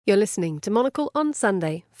You're listening to Monocle on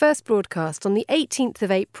Sunday, first broadcast on the 18th of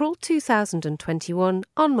April 2021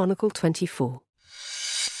 on Monocle 24.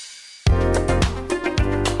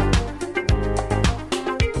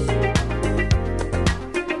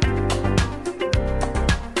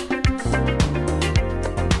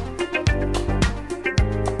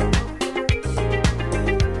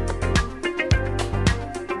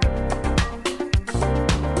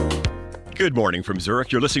 Good morning from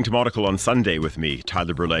Zurich. You're listening to Monocle on Sunday with me,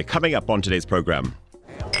 Tyler Brûlé. Coming up on today's programme,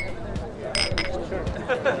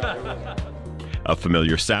 a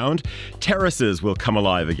familiar sound. Terraces will come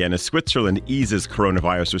alive again as Switzerland eases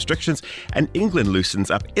coronavirus restrictions and England loosens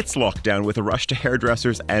up its lockdown with a rush to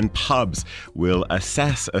hairdressers and pubs. We'll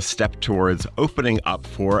assess a step towards opening up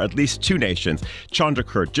for at least two nations. Chandra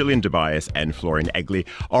Kurt, Gillian Tobias and Florian Egli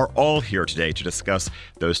are all here today to discuss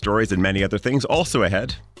those stories and many other things. Also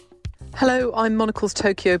ahead... Hello, I'm Monocle's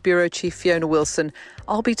Tokyo Bureau Chief Fiona Wilson.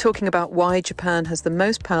 I'll be talking about why Japan has the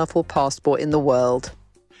most powerful passport in the world.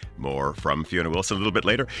 More from Fiona Wilson a little bit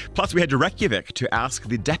later. Plus, we head to Reykjavik to ask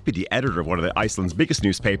the deputy editor of one of Iceland's biggest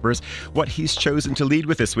newspapers what he's chosen to lead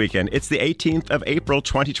with this weekend. It's the 18th of April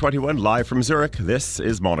 2021, live from Zurich. This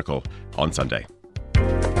is Monocle on Sunday.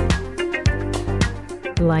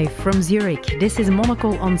 Live from Zurich, this is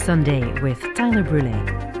Monocle on Sunday with Tyler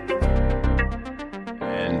Brûlé.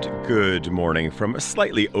 Good morning from a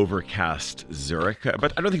slightly overcast Zurich,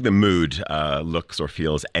 but I don't think the mood looks or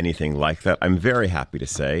feels anything like that. I'm very happy to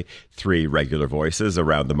say three regular voices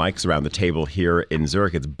around the mics, around the table here in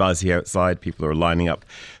Zurich. It's buzzy outside. People are lining up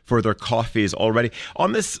for their coffees already.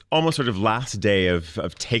 On this almost sort of last day of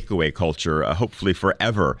takeaway culture, hopefully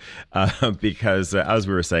forever, because as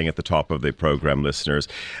we were saying at the top of the program, listeners,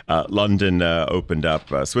 London opened up.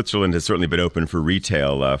 Switzerland has certainly been open for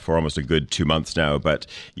retail for almost a good 2 months now, but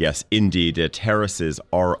yes, indeed, terraces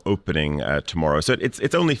are opening tomorrow. So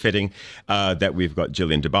it's only fitting that we've got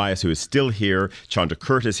Gillian Tobias, who is still here. Chandra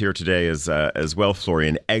Kurt is here today as well.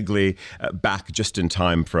 Florian Egli back just in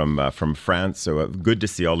time from France. So good to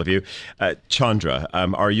see all of you. Chandra,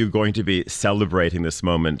 are you going to be celebrating this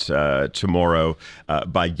moment tomorrow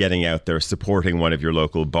by getting out there, supporting one of your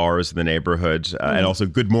local bars in the neighborhood? And also,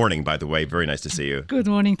 good morning, by the way. Very nice to see you. Good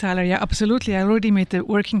morning, Tyler. Yeah, absolutely. I already made the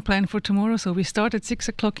working plan for tomorrow. So we start at 6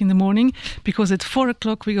 o'clock in the morning because at 4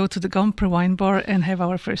 o'clock we go to the Gamper Wine Bar and have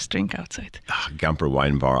our first drink outside. Gamper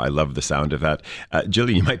Wine Bar. I love the sound of that.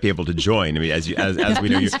 Gillian, you might be able to join. I mean, as we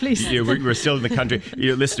know, please. We're still in the country.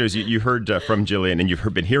 Listeners, you heard from Gillian, and you've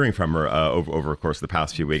been hearing from her over the course of the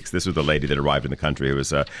past few weeks. This was the lady that arrived in the country who was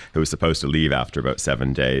supposed to leave after about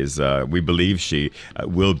 7 days. We believe she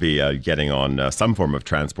will be getting on some form of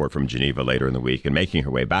transport from Geneva later in the week and making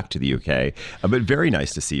her way back to the UK. But very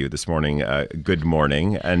nice to see you this morning. Good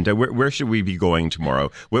morning. And where should we be going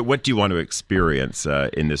tomorrow? What do you want to experience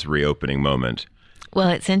in this reopening moment? Well,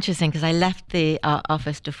 it's interesting because I left the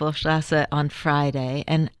office to Vorstrasse on Friday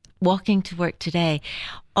and walking to work today,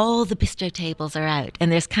 all the bistro tables are out and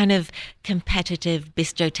there's kind of competitive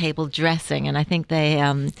bistro table dressing, and I think they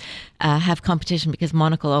have competition because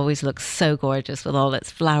Monocle always looks so gorgeous with all its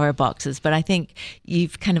flower boxes, but I think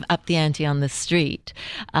you've kind of upped the ante on the street.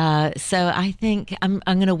 So I think I'm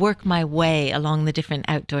going to work my way along the different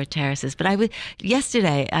outdoor terraces. But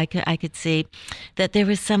yesterday I could see that there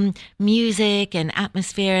was some music and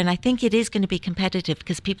atmosphere, and I think it is going to be competitive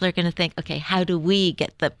because people are going to think, okay, how do we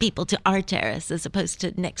get the people to our terrace as opposed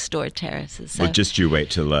to next door terraces? So, well, just you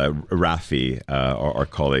wait till Rafi, our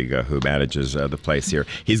colleague who manages the place here,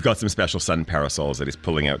 he's got some special sun parasols that he's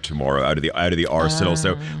pulling out tomorrow out of the arsenal.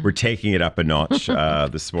 So we're taking it up a notch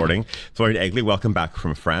this morning. Florian Egli, welcome back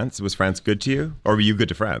from France. Was France good to you, or were you good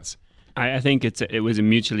to France? I think it was a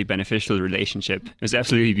mutually beneficial relationship. It was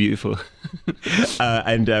absolutely beautiful.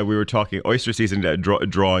 And we were talking oyster season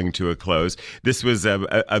drawing to a close. This was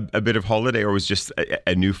a bit of holiday, or was just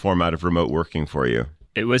a new format of remote working for you?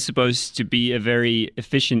 It was supposed to be a very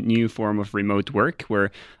efficient new form of remote work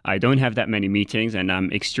where I don't have that many meetings and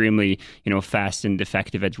I'm extremely, fast and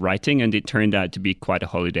effective at writing, and it turned out to be quite a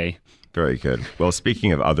holiday. Very good. Well,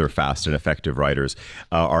 speaking of other fast and effective writers,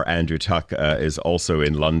 our Andrew Tuck is also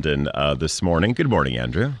in London this morning. Good morning,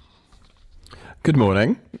 Andrew. Good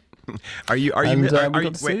morning. Are you? We got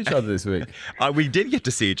to see each other this week. We did get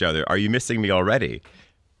to see each other. Are you missing me already?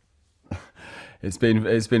 It's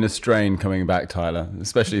been a strain coming back, Tyler,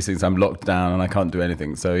 especially since I'm locked down and I can't do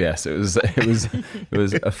anything. So yes, it was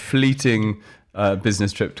a fleeting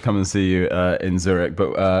business trip to come and see you in Zurich.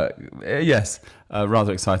 But yes,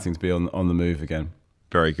 rather exciting to be on the move again.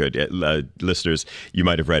 Very good. Listeners, you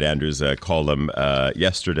might have read Andrew's column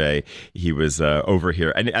yesterday. He was over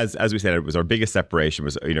here, and as we said, it was our biggest separation.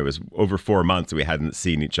 It was over 4 months we hadn't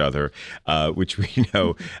seen each other, which we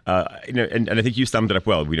know, and I think you summed it up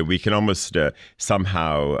well. We can almost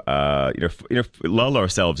somehow lull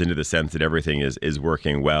ourselves into the sense that everything is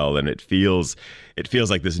working well, and it feels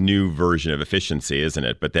like this new version of efficiency, isn't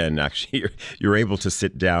it? But then actually you're able to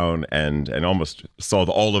sit down and almost solve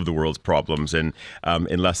all of the world's problems in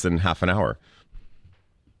less than half an hour.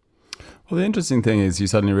 Well, the interesting thing is you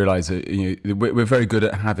suddenly realize that we're very good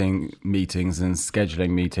at having meetings and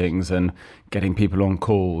scheduling meetings and getting people on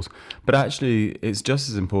calls. But actually, it's just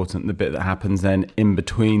as important the bit that happens then in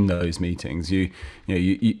between those meetings. You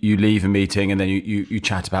leave a meeting and then you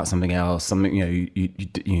chat about something else. Something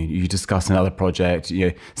you discuss another project.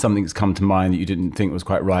 Something's come to mind that you didn't think was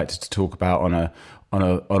quite right to talk about on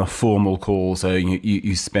a formal call, so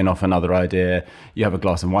you spin off another idea. You have a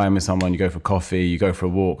glass of wine with someone, you go for coffee, you go for a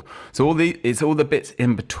walk. So it's all the bits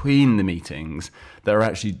in between the meetings that are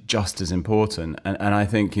actually just as important. And I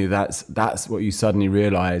think that's what you suddenly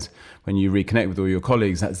realise when you reconnect with all your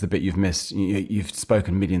colleagues. That's the bit you've missed. You've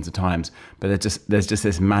spoken millions of times, but there's just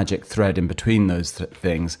this magic thread in between those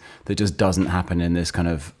things that just doesn't happen in this kind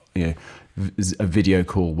of a video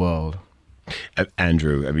call world.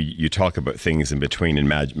 Andrew, I mean, you talk about things in between and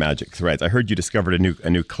magic threads. I heard you discovered a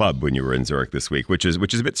new club when you were in Zurich this week, which is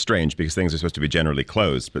a bit strange because things are supposed to be generally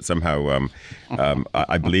closed. But somehow,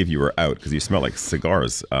 I believe you were out because you smell like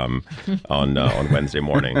cigars on Wednesday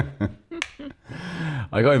morning.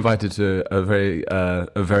 I got invited to a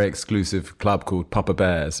very exclusive club called Papa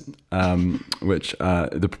Bears, which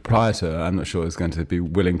the proprietor, I'm not sure, is going to be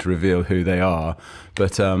willing to reveal who they are.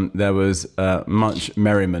 But there was much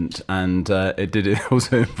merriment, and it did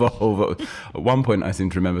also involve, at one point I seem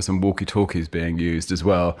to remember, some walkie-talkies being used as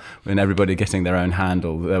well, and everybody getting their own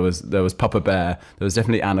handle. There was Papa Bear, there was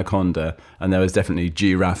definitely Anaconda, and there was definitely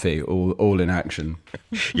G. Raffi, all in action.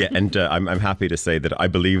 Yeah, and I'm happy to say that I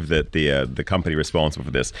believe that the company responsible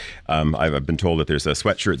for this, I've been told that there's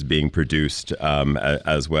sweatshirts being produced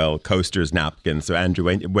as well, coasters, napkins. So Andrew,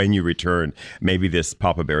 when you return, maybe this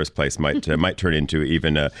Papa Bear's place might turn into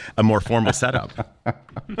even a more formal setup.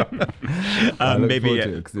 Maybe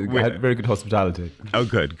had very good hospitality. Oh,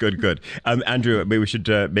 good. Andrew, maybe we should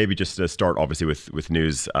maybe just start obviously with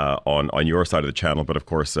news on your side of the channel. But of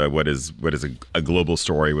course, what is a global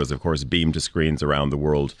story was of course beamed to screens around the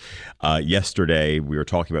world yesterday. We were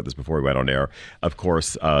talking about this before we went on air. Of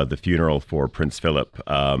course, the funeral for Prince Philip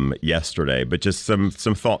yesterday. But just some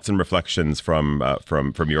thoughts and reflections from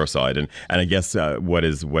your side, and I guess what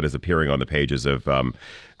is appearing on the pages of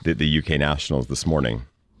the UK Nationals this morning.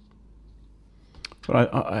 Well,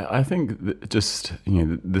 I think that just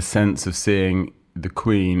the sense of seeing the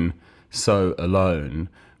Queen so alone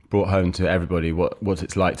brought home to everybody what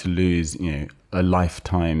it's like to lose a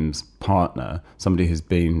lifetime's partner, somebody who's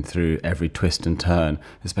been through every twist and turn,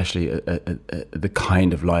 especially the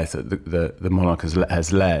kind of life that the monarch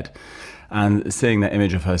has led, and seeing that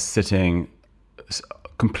image of her sitting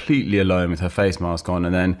completely alone with her face mask on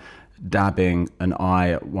and then dabbing an eye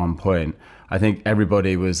at one point. I think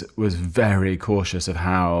everybody was very cautious of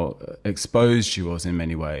how exposed she was in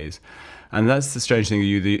many ways. And that's the strange thing.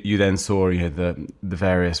 You then saw the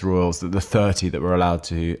various royals, the 30 that were allowed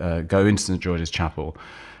to go into St George's Chapel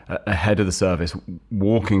ahead of the service,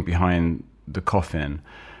 walking behind the coffin.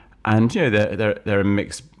 And they're a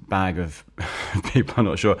mixed bag of people. I'm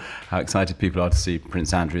not sure how excited people are to see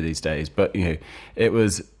Prince Andrew these days, but it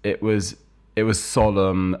was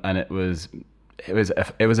solemn, and it was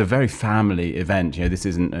a very family event. This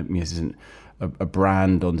isn't a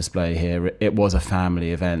brand on display here. It was a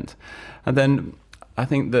family event. And then I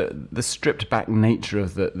think that the stripped back nature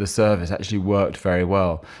of the service actually worked very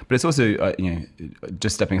well. But it's also,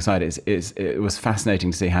 just stepping aside, it was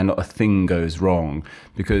fascinating to see how not a thing goes wrong,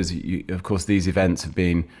 because of course these events have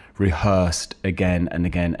been rehearsed again and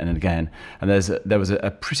again and again. And there was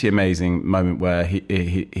a pretty amazing moment where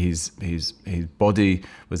his body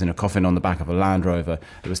was in a coffin on the back of a Land Rover.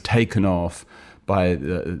 It was taken off by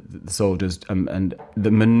the soldiers, and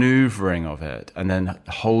the manoeuvring of it, and then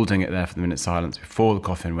holding it there for the minute's silence before the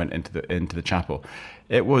coffin went into the chapel.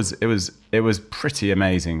 It was pretty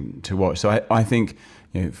amazing to watch. So I think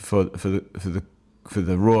for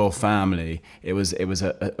the royal family, it was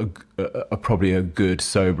a probably a good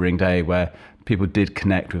sobering day where people did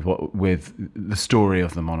connect with the story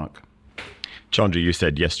of the monarch. Chandra, you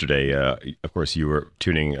said yesterday, of course, you were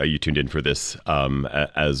you tuned in for this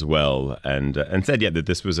as well, and said, that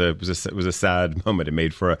this was a sad moment. It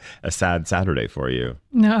made for a sad Saturday for you.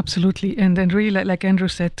 No, absolutely, and really, like Andrew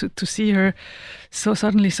said, to see her so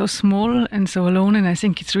suddenly so small and so alone, and I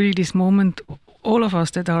think it's really this moment all of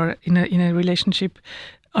us that are in a relationship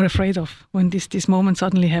are afraid of, when this moment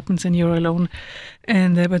suddenly happens and you're alone.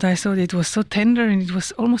 And but I thought it was so tender, and it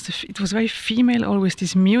was it was very female, always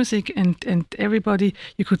this music, and everybody,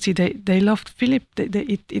 you could see they loved Philip.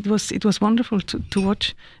 It was wonderful to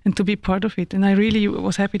watch and to be part of it, and I really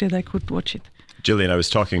was happy that I could watch it. Gillian, I was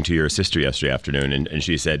talking to your sister yesterday afternoon, and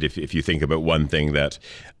she said if you think about one thing that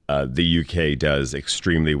the UK does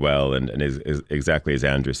extremely well, and is exactly as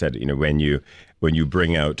Andrew said, when you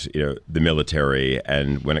bring out the military,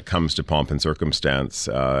 and when it comes to pomp and circumstance,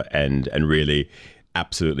 and really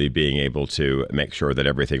absolutely being able to make sure that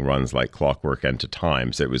everything runs like clockwork and to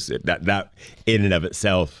time. So it was that in and of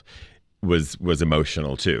itself was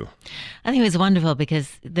emotional too. I think it was wonderful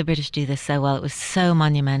because the British do this so well. It was so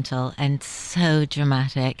monumental and so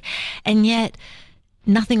dramatic, and yet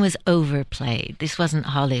nothing was overplayed. This wasn't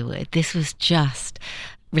Hollywood. This was just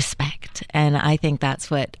respect, and I think that's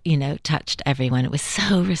what touched everyone. It was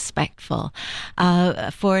so respectful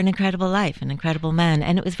for an incredible life, an incredible man,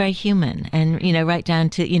 and it was very human. And right down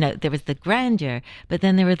to there was the grandeur, but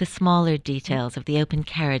then there were the smaller details of the open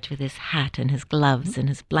carriage with his hat and his gloves and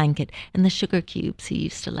his blanket and the sugar cubes he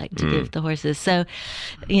used to like to give the horses. So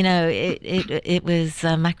it was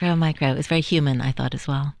micro. It was very human, I thought, as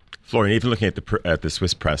well. Florian, even looking at the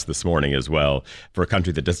Swiss press this morning as well, for a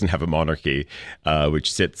country that doesn't have a monarchy,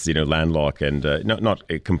 which sits landlocked and not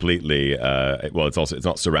completely it's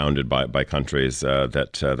not surrounded by countries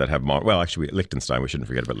that have actually Liechtenstein. We shouldn't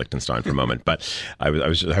forget about Liechtenstein for a moment. But I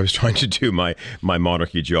was trying to do my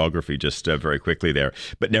monarchy geography just very quickly there.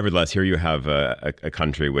 But nevertheless, here you have a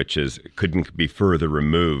country which couldn't be further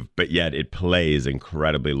removed, but yet it plays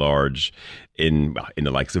incredibly large in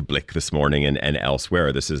the likes of Blick this morning and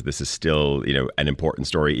elsewhere. This is still an important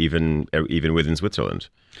story even within Switzerland.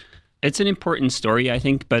 It's an important story, I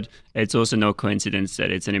think, but it's also no coincidence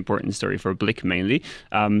that it's an important story for Blick mainly.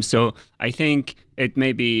 So I think it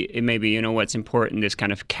may be what's important is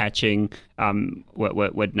kind of catching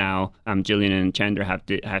what now Gillian and Chandra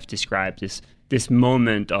have described this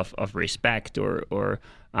moment of respect or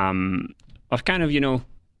of kind of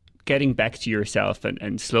getting back to yourself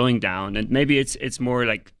and slowing down, and maybe it's more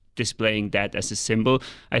like displaying that as a symbol.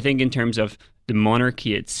 I think in terms of the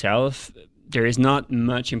monarchy itself, there is not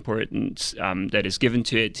much importance that is given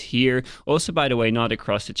to it here. Also, by the way, not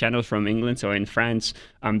across the channel from England. So in France,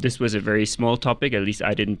 this was a very small topic. At least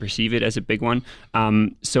I didn't perceive it as a big one.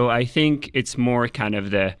 So I think it's more kind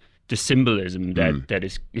of the symbolism that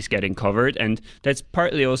is getting covered, and that's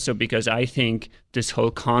partly also because I think this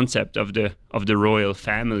whole concept of the royal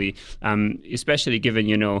family, especially given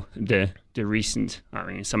the recent,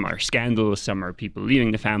 some are scandals, some are people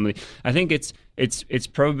leaving the family. I think it's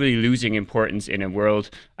probably losing importance in a world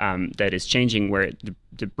that is changing, where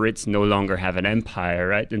the Brits no longer have an empire,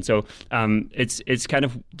 right? And so it's kind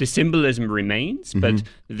of the symbolism remains, but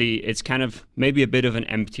it's kind of maybe a bit of an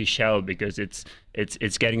empty shell because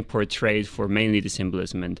it's getting portrayed for mainly the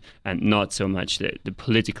symbolism and not so much the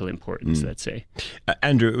political importance, let's say.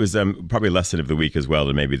 Andrew, it was probably lesson of the week as well,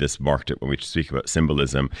 and maybe this marked it when we speak about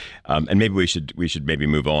symbolism. And maybe we should maybe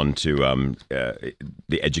move on to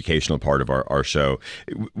the educational part of our show.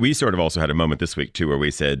 We sort of also had a moment this week too, where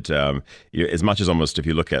we said, as much as almost if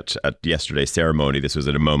you look at yesterday's ceremony, this was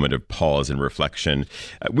at a moment of pause and reflection.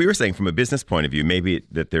 We were saying from a business point of view, maybe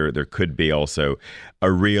that there could be also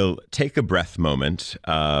a real take a breath moment,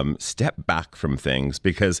 step back from things,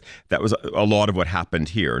 because that was a lot of what happened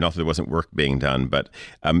here. Not that there wasn't work being done, but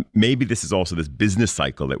maybe this is also this business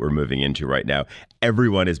cycle that we're moving into right now.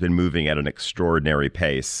 Everyone has been moving at an extraordinary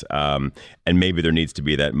pace, and maybe there needs to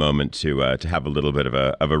be that moment to have a little bit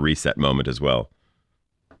of a reset moment as well.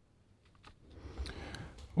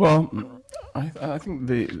 Well, I think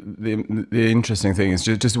the interesting thing is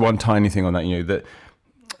just one tiny thing on that, that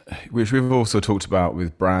which we've also talked about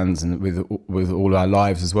with brands and with all our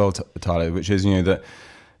lives as well, Tyler, which is that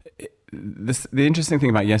the interesting thing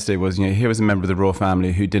about yesterday was here was a member of the royal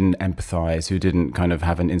family who didn't empathise, who didn't kind of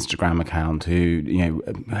have an Instagram account, who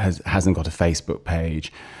hasn't got a Facebook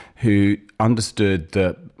page, who understood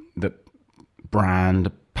that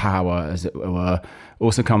brand power, as it were,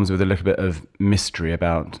 also comes with a little bit of mystery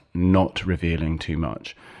about not revealing too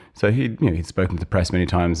much. So he'd spoken to the press many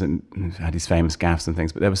times and had his famous gaffes and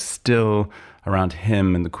things, but there was still around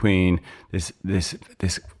him and the Queen, this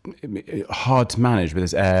hard to manage with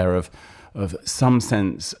this air of some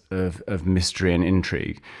sense of mystery and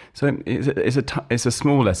intrigue. So it's a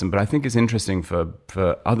small lesson, but I think it's interesting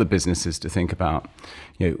for other businesses to think about.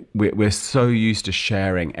 We're so used to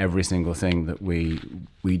sharing every single thing that we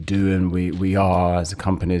do and we are as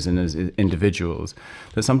companies and as individuals,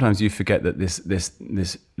 that sometimes you forget that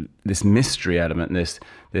this mystery element, this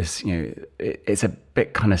it's a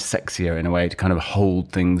bit kind of sexier in a way to kind of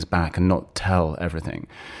hold things back and not tell everything.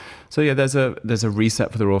 So yeah, there's a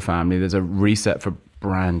reset for the royal family. There's a reset for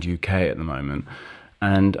Brand UK at the moment.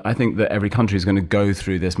 And I think that every country is going to go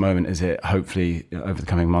through this moment as it hopefully over the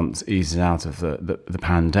coming months eases out of the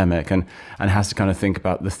pandemic and has to kind of think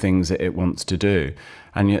about the things that it wants to do.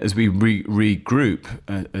 And as we regroup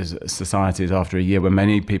as societies after a year where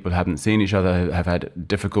many people haven't seen each other, have had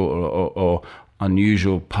difficult or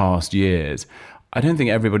unusual past years, I don't think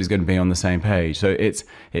everybody's going to be on the same page. So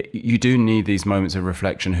you do need these moments of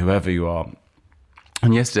reflection, whoever you are.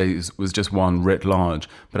 And yesterday was just one writ large.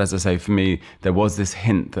 But as I say, for me, there was this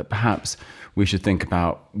hint that perhaps we should think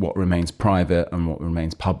about what remains private and what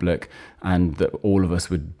remains public, and that all of us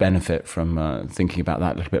would benefit from thinking about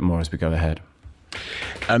that a little bit more as we go ahead.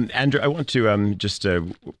 Andrew, I want to just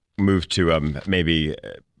move to maybe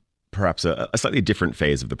perhaps a slightly different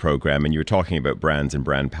phase of the program, and you were talking about brands and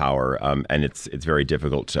brand power, and it's very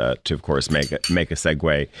difficult to of course make a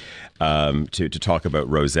segue to talk about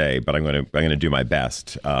rosé, but I'm going to do my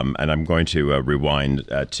best, and I'm going to rewind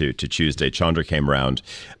to Tuesday. Chandra came around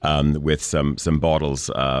with some bottles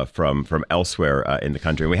from elsewhere in the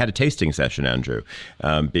country, and we had a tasting session, Andrew,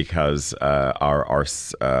 because our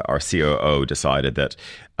COO decided that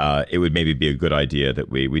it would maybe be a good idea that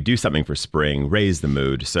we do something for spring, raise the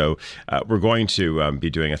mood. So we're going to be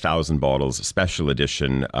doing 1,000 bottles, special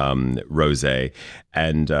edition rosé.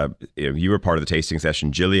 And you were part of the tasting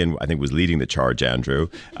session. Gillian, I think, was leading the charge, Andrew.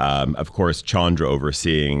 Of course, Chandra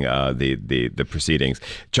overseeing the proceedings.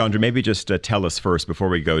 Chandra, maybe just tell us first, before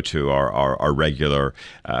we go to our regular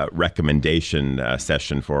recommendation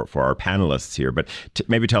session for our panelists here, but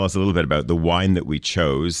maybe tell us a little bit about the wine that we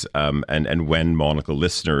chose and when Monocle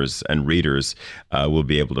listeners and readers will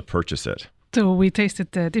be able to purchase it. So we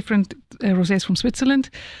tasted different rosés from Switzerland,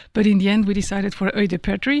 but in the end we decided for Œil de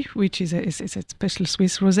Perdrix, which is a special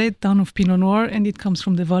Swiss rosé done of Pinot Noir, and it comes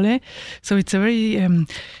from the Valais. So it's a very,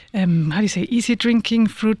 easy drinking,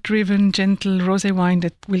 fruit-driven, gentle rosé wine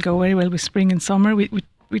that will go very well with spring and summer.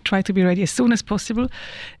 We try to be ready as soon as possible,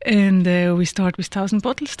 and we start with 1,000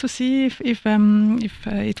 bottles to see if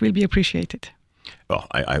it will be appreciated. Well,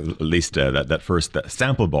 at least that first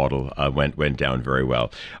sample bottle went down very well.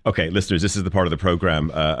 Okay, listeners, this is the part of the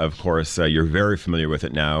program. Of course, you're very familiar with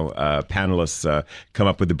it now. Panelists come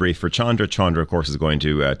up with the brief for Chandra. Chandra, of course, is going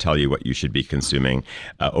to tell you what you should be consuming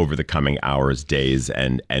over the coming hours, days,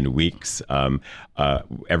 and weeks.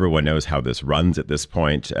 Everyone knows how this runs at this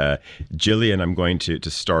point. Gillian, I'm going to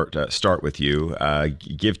start with you.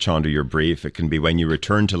 Give Chandra your brief. It can be when you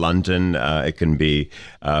return to London. It can be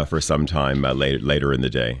for some time later in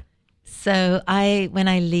the day. So when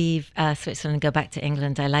I leave Switzerland and go back to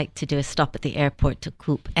England, I like to do a stop at the airport to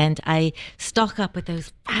Coop, and I stock up with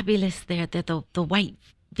those fabulous, the white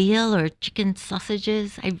veal or chicken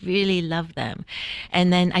sausages. I really love them.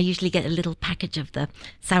 And then I usually get a little package of the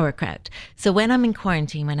sauerkraut. So when I'm in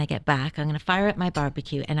quarantine, when I get back, I'm going to fire up my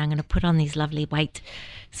barbecue and I'm going to put on these lovely white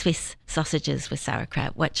Swiss sausages with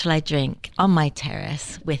sauerkraut. What shall I drink on my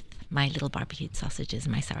terrace with my little barbecued sausages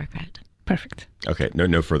and my sauerkraut? Perfect. Okay,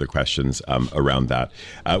 no further questions around that.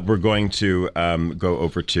 We're going to go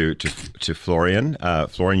over to Florian.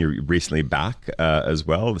 Florian, you're recently back as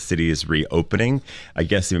well. The city is reopening. I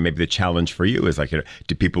guess maybe the challenge for you is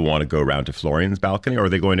do people want to go around to Florian's balcony, or are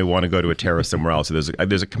they going to want to go to a terrace somewhere else? So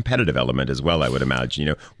there's a competitive element as well, I would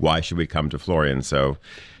imagine. Why should we come to Florian? So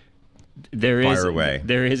there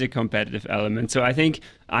is a competitive element. So I think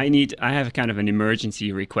I have kind of an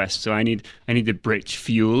emergency request. So I need the bridge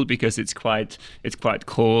fuel because it's quite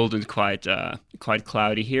cold and quite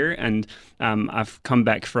cloudy here, and I've come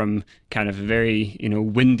back from kind of very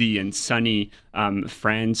windy and sunny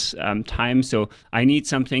France time. So I need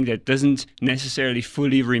something that doesn't necessarily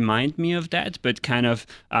fully remind me of that, but kind of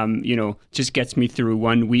just gets me through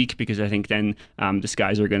 1 week, because I think then the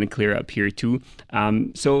skies are going to clear up here too.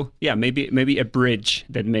 So yeah, maybe a bridge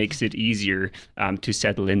that makes it easier to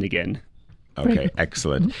settle in again. Okay,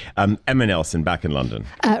 excellent. Emma Nelson, back in London.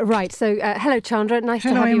 Right, so hello Chandra, nice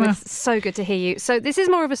to have you. It's so good to hear you. So this is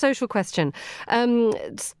more of a social question.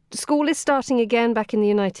 School is starting again back in the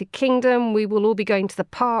United Kingdom. We will all be going to the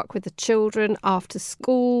park with the children after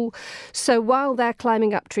school. So while they're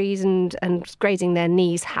climbing up trees and grazing their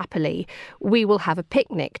knees happily, we will have a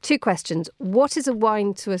picnic. 2 questions. What is a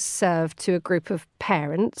wine to serve to a group of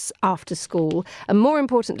parents after school? And more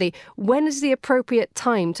importantly, when is the appropriate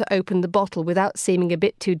time to open the bottle without seeming a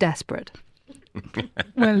bit too desperate?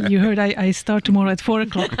 Well, you heard I start tomorrow at 4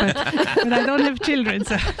 o'clock, but I don't have children.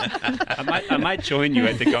 So. I might join you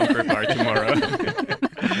at the Gumper Bar tomorrow.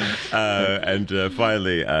 And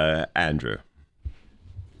finally, Andrew.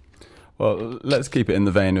 Well, let's keep it in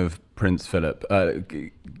the vein of Prince Philip.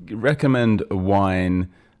 Recommend a wine.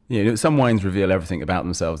 Some wines reveal everything about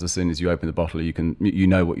themselves. As soon as you open the bottle, you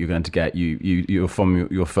know what you're going to get. You're from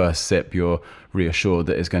your first sip, you're reassured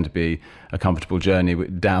that it's going to be a comfortable journey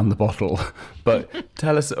down the bottle. But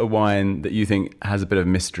tell us a wine that you think has a bit of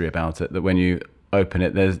mystery about it, that when you open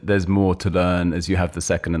it, there's more to learn as you have the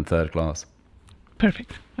second and third glass.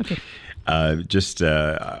 Perfect. Okay. I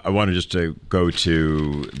wanted just to go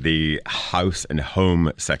to the house and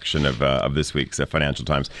home section of this week's Financial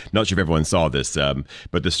Times. Not sure if everyone saw this,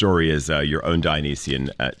 but the story is your own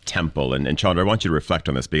Dionysian temple. And Chandra, I want you to reflect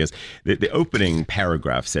on this because the opening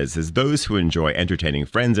paragraph says, those who enjoy entertaining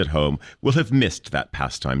friends at home will have missed that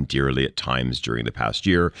pastime dearly at times during the past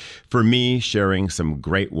year. For me, sharing some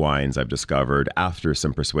great wines I've discovered after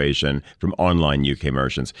some persuasion from online UK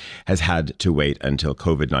merchants has had to wait until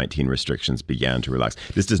COVID-19 restrictions began to relax.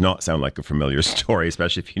 This does not sound like a familiar story,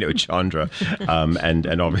 especially if you know Chandra,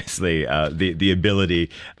 and obviously the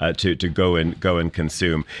ability to go and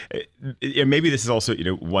consume. Maybe this is also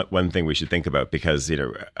one thing we should think about, because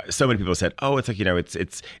so many people said, oh, it's like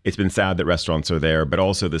it's been sad that restaurants are there, but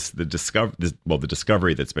also the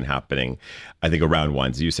discovery that's been happening, I think, around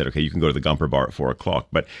wines. You said, okay, you can go to the Gumper Bar at 4 o'clock,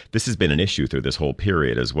 but this has been an issue through this whole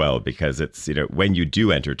period as well, because it's when you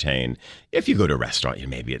do entertain, if you go to a restaurant,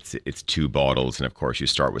 maybe it's 2 bottles, and of course you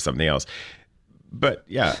start with something else. But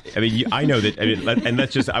yeah, I mean, I know that.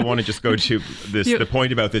 I want to just go to this. The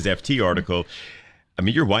point about this FT article. I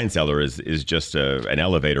mean, your wine cellar is just an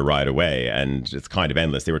elevator ride away, and it's kind of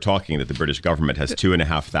endless. They were talking that the British government has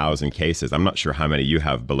 2,500 cases. I'm not sure how many you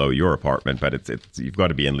have below your apartment, but it's you've got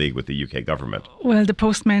to be in league with the UK government. Well, the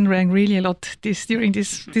postman rang really a lot during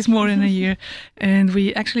this more than a year, and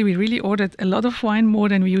we really ordered a lot of wine, more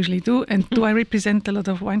than we usually do. And do I represent a lot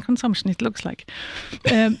of wine consumption? It looks like.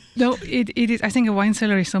 No, it is. I think a wine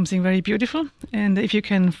cellar is something very beautiful, and if you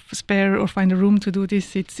can spare or find a room to do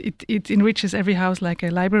this, it enriches every house like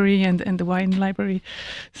a library and the wine library.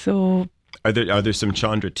 So Are there some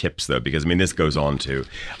Chandra tips though? Because I mean, this goes on to,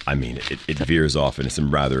 it veers off into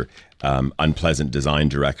some rather unpleasant design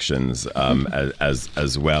directions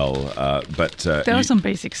as well. But there are some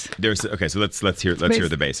basics. Okay. So let's hear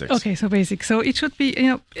the basics. Okay, so basics. So it should be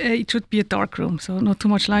it should be a dark room. So not too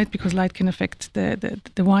much light, because light can affect the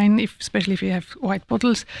wine, especially if you have white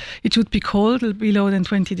bottles. It should be cold, below than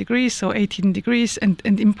 20 degrees, so 18 degrees. And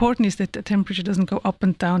important is that the temperature doesn't go up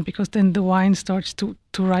and down, because then the wine starts to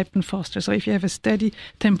ripen faster. So if you have a steady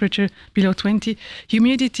temperature below 20,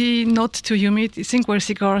 humidity not too humid. I think where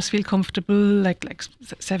cigars feel comfortable, like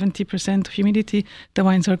 70% of humidity, the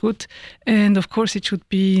wines are good. And of course, it should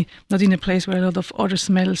be not in a place where a lot of other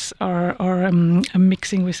smells are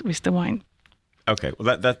mixing with the wine. Okay,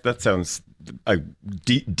 well that sounds a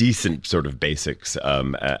decent sort of basics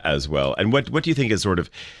as well. And what do you think is sort of,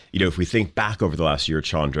 if we think back over the last year,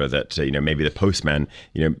 Chandra, that maybe the postman,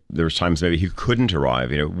 there was times maybe he couldn't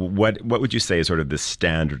arrive. What would you say is sort of the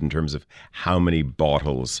standard in terms of how many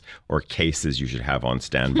bottles or cases you should have on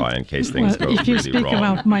standby in case things go really wrong? If you speak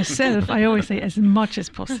about myself, I always say as much as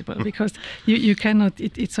possible, because you cannot.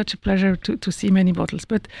 It's such a pleasure to see many bottles.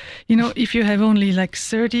 But if you have only like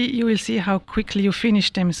 30, you will see how quickly you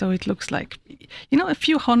finish them. So it looks like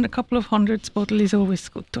a couple of hundreds bottle is always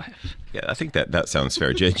good to have. Yeah, I think that sounds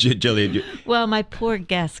fair. Gillian? Well, my poor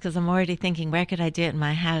guests, because I'm already thinking, where could I do it in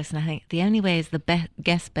my house? And I think the only way is the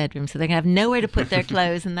guest bedroom. So they're going to have nowhere to put their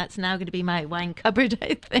clothes, and that's now going to be my wine cupboard,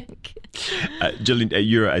 I think. Gillian,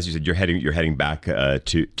 you're, as you said, you're heading back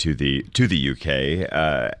to the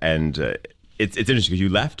UK, and it's interesting because you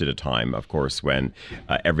left at a time, of course, when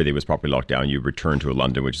everything was properly locked down. You returned to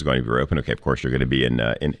London, which is going to be reopened. Okay, of course, you're going to be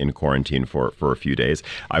in quarantine for a few days.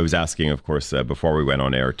 I was asking, of course, before we went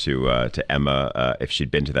on air to Emma if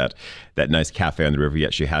she'd been to that nice cafe on the river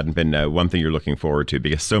yet. She hadn't been. One thing you're looking forward to,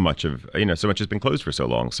 because so much has been closed for so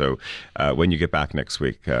long. So when you get back next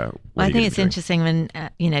week, well, I think it's interesting when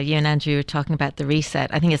you and Andrew were talking about the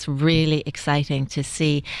reset. I think it's really exciting to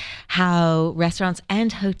see how restaurants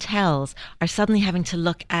and hotels are suddenly having to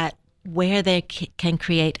look at where they can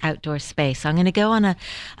create outdoor space. So I'm going to go on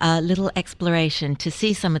a little exploration to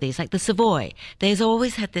see some of these, like the Savoy. They've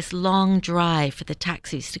always had this long drive for the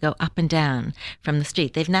taxis to go up and down from the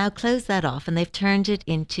street. They've now closed that off and they've turned it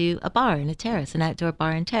into a bar and a terrace, an outdoor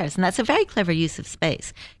bar and terrace. And that's a very clever use of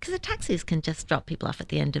space because the taxis can just drop people off at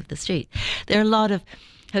the end of the street. There are a lot of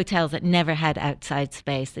hotels that never had outside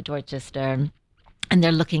space, the Dorchester, and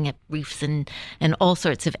they're looking at roofs and all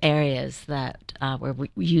sorts of areas that were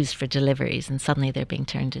used for deliveries, and suddenly they're being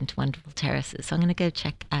turned into wonderful terraces. So I'm going to go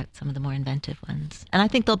check out some of the more inventive ones. And I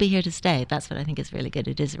think they'll be here to stay. That's what I think is really good.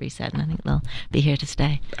 It is a reset, and I think they'll be here to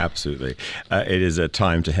stay. Absolutely. It is a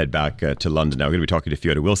time to head back to London now. We're going to be talking to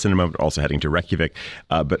Fiona Wilson in a moment, also heading to Reykjavik.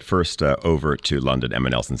 But first, over to London. Emma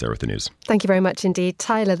Nelson's there with the news. Thank you very much indeed.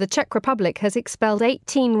 Tyler, the Czech Republic has expelled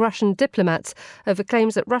 18 Russian diplomats over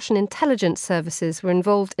claims that Russian intelligence services were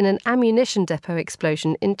involved in an ammunition depot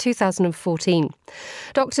explosion in 2014.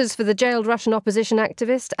 Doctors for the jailed Russian opposition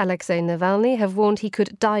activist Alexei Navalny have warned he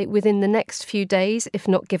could die within the next few days if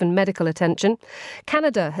not given medical attention.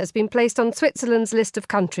 Canada has been placed on Switzerland's list of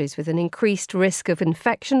countries with an increased risk of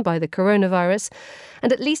infection by the coronavirus,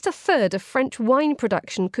 and at least a third of French wine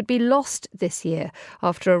production could be lost this year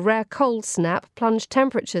after a rare cold snap plunged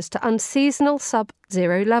temperatures to unseasonal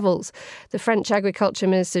sub-zero levels. The French Agriculture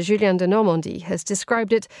Minister Julien de Normandie has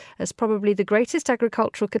described it as probably the greatest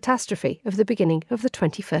agricultural catastrophe of the beginning of the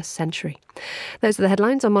 21st century. Those are the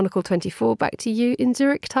headlines on Monocle 24. Back to you in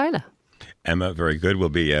Zurich, Tyler. Emma, very good. We'll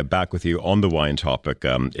be back with you on the wine topic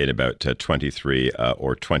in about 23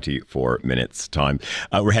 or 24 minutes' time.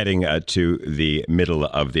 We're heading to the middle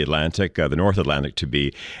of the Atlantic, the North Atlantic to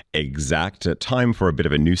be exact. Time for a bit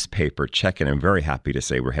of a newspaper check-in. I'm very happy to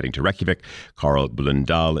say we're heading to Reykjavik. Carl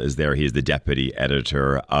Blundal is there. He is the deputy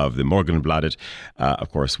editor of the Morgunbladet,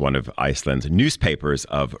 of course, one of Iceland's newspapers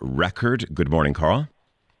of record. Good morning, Carl.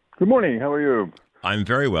 Good morning. How are you? I'm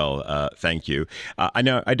very well, thank you. I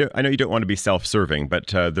know you don't want to be self-serving, but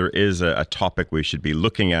there is a topic we should be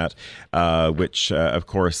looking at, which, of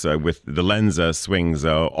course, with the lens swings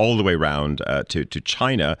all the way around to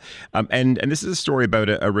China. And this is a story about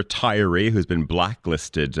a retiree who's been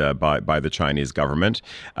blacklisted by the Chinese government,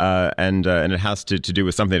 and it has to do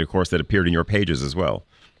with something, of course, that appeared in your pages as well.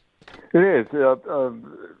 It is.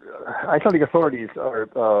 Icelandic authorities are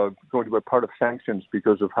going to be part of sanctions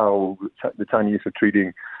because of how the Chinese are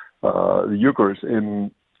treating the Uyghurs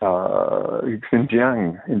in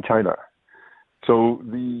Xinjiang in China. So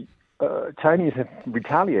the Chinese have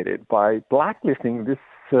retaliated by blacklisting this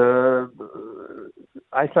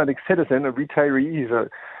Icelandic citizen, a retiree.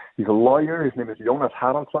 He's a lawyer. His name is Jonas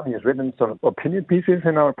Haraldsson. He has written some opinion pieces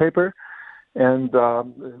in our paper. And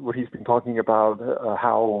where he's been talking about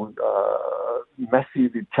how messy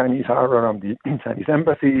the Chinese are around the Chinese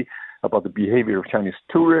embassy, about the behavior of Chinese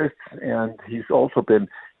tourists, and he's also been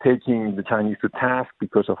taking the Chinese to task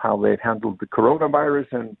because of how they've handled the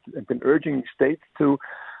coronavirus and been urging states to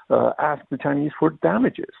ask the Chinese for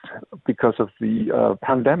damages because of the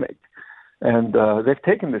pandemic. And they've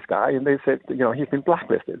taken this guy and they said, he's been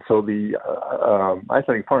blacklisted. So the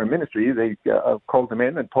Icelandic Foreign Ministry, they called him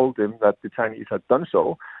in and told him that the Chinese had done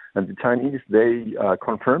so. And the Chinese, they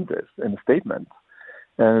confirmed this in a statement.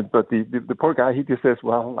 But the poor guy, he just says,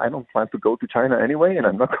 well, I don't plan to go to China anyway, and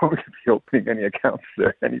I'm not going to be opening any accounts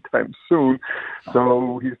there anytime soon.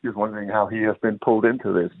 So he's just wondering how he has been pulled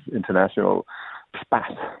into this international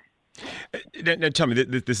spat. Now, tell me,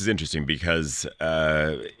 this is interesting because...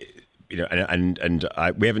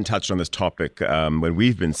 we haven't touched on this topic when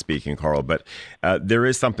we've been speaking, Carl, but there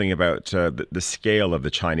is something about the scale of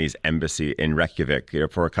the Chinese embassy in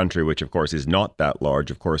Reykjavik. For a country which, of course, is not that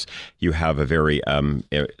large, of course, you have a very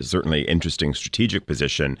certainly interesting strategic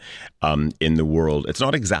position in the world. It's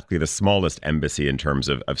not exactly the smallest embassy in terms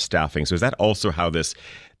of staffing. So is that also how this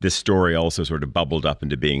story also sort of bubbled up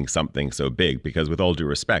into being something so big? Because with all due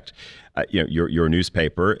respect, your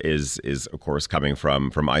newspaper is of course coming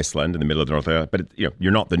from Iceland in the middle of the North Atlantic, but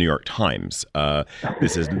you're not the New York Times.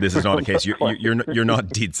 This is not a case. You're not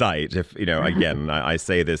Die Zeit. If again, I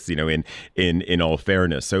say this in all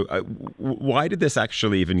fairness. So why did this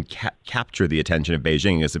actually even capture the attention of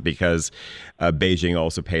Beijing? Is it because Beijing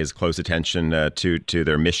also pays close attention to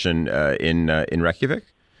their mission in Reykjavik?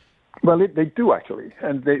 Well, they do actually,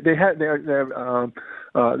 and they have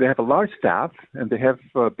a large staff, and they have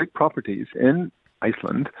big properties in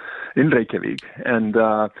Iceland, in Reykjavik, and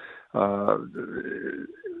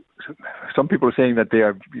some people are saying that they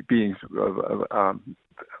are being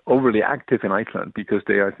overly active in Iceland because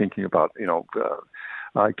they are thinking about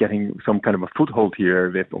getting some kind of a foothold here,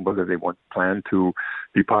 whether they plan to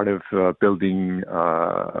be part of building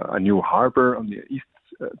a new harbor on the east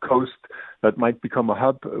coast that might become a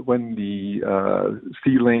hub when the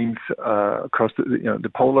sea lanes across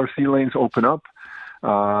the polar sea lanes open up.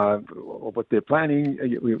 What they're planning,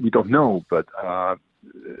 we don't know, but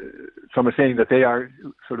some are saying that they are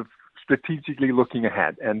sort of strategically looking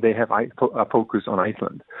ahead, and they have a focus on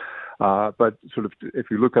Iceland. But sort of, if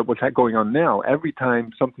you look at what's going on now, every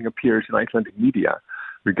time something appears in Icelandic media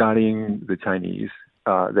regarding the Chinese,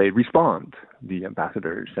 they respond. The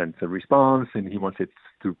ambassador sends a response, and he wants it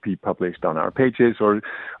to be published on our pages or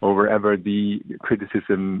wherever the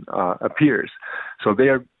criticism appears. So they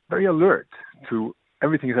are very alert to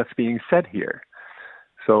everything that's being said here.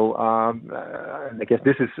 So I guess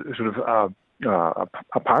this is sort of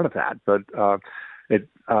a part of that, but it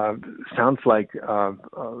sounds like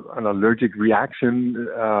an allergic reaction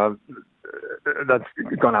that's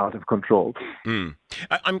gone out of control.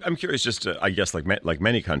 I'm curious, just I guess like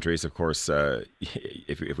many countries, of course,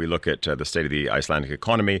 if we look at the state of the Icelandic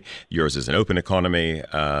economy, yours is an open economy,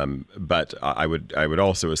 but I would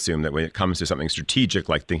also assume that when it comes to something strategic,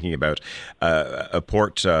 like thinking about a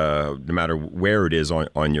port, no matter where it is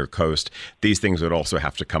on your coast, these things would also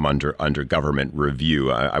have to come under government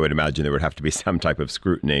review. I would imagine there would have to be some type of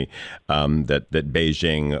scrutiny that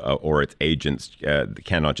Beijing or its agents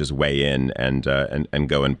cannot just weigh in and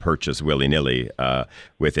go and purchase willy-nilly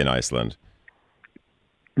within Iceland.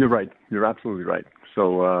 You're right. You're absolutely right.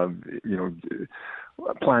 So,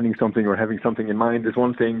 planning something or having something in mind is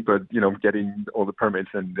one thing, but, getting all the permits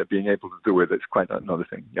and being able to do it is quite another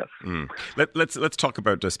thing. Yes. Let's talk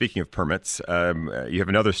about, speaking of permits, you have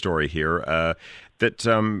another story here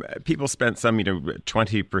that people spent some,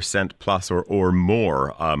 20% plus or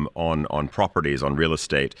more on properties, on real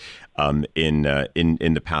estate in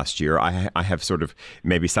the past year. I have sort of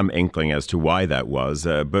maybe some inkling as to why that was,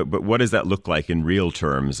 but what does that look like in real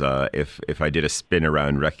terms if I did a spin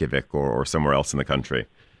around Reykjavik or somewhere else in the country?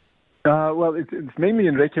 Well, it's mainly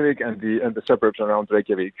in Reykjavik and the suburbs around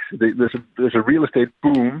Reykjavik. There's a real estate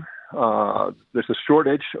boom. There's a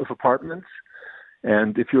shortage of apartments.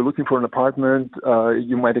 And if you're looking for an apartment,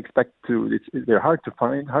 you might expect they're hard to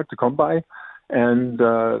find, hard to come by. And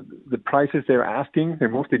the prices they're asking, they're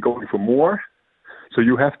mostly going for more. So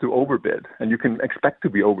you have to overbid, and you can expect to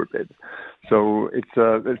be overbid. So it's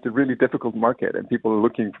a really difficult market, and people are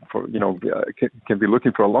looking for, can be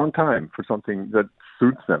looking for a long time for something that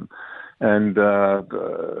suits them. And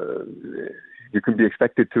you can be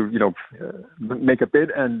expected to, make a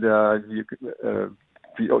bid and to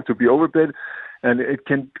be overbid. And it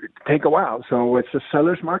can take a while, so it's a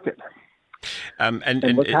seller's market. And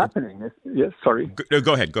what's happening is, yes, sorry.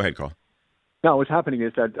 Go ahead, Carl. No, what's happening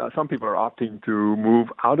is that some people are opting to move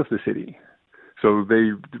out of the city, so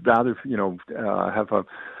they rather, have a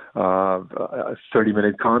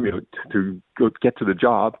 30-minute commute to go get to the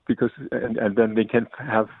job and then they can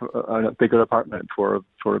have a bigger apartment for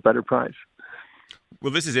a better price.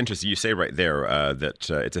 Well, this is interesting. You say right there that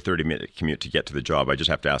it's a 30-minute commute to get to the job. I just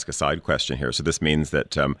have to ask a side question here. So this means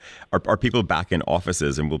that are people back in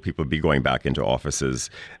offices, and will people be going back into offices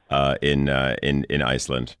in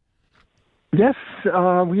Iceland? Yes,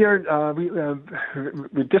 we are.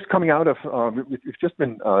 We're just coming out of. We've just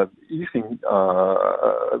been easing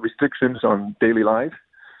restrictions on daily life,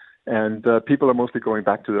 and people are mostly going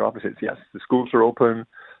back to their offices. Yes, the schools are open,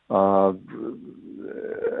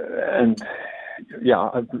 and. Yeah,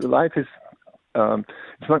 life is,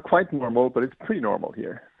 it's not quite normal, but it's pretty normal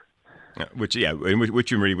here. Which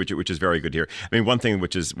is very good here. I mean, one thing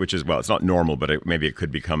which is well, it's not normal, but maybe it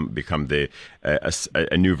could become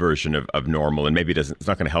a new version of normal, and maybe it's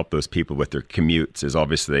not going to help those people with their commutes. Is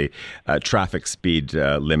obviously traffic speed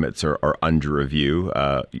limits are under review.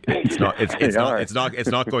 It's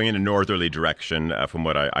not going in a northerly direction from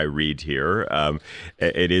what I read here.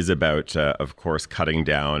 It is about, of course, cutting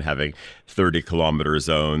down, having 30-kilometer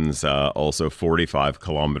zones, also 45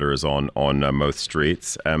 kilometers on most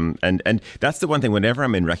streets, and that's the one thing. Whenever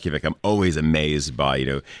I'm in Reykjavik, I'm always amazed by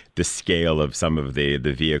the scale of some of the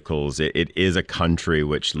vehicles. It is a country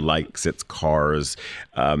which likes its cars,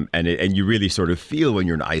 and you really sort of feel when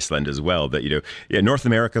you're in Iceland as well that North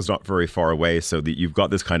America is not very far away, so that you've got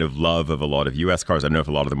this kind of love of a lot of U.S. cars. I don't know if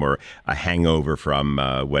a lot of them were a hangover from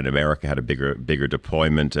when America had a bigger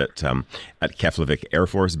deployment at Keflavik Air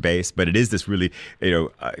Force Base, but it is this really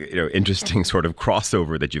interesting sort of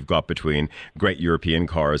crossover that you've got between great European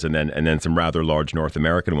cars and then some rather large North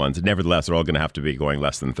American ones. Nevertheless, they're all going to have to be going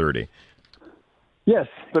less than 30. Yes,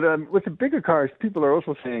 but with the bigger cars, people are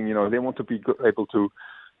also saying, they want to be able to,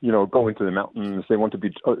 go into the mountains. They want to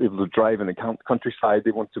be able to drive in the countryside.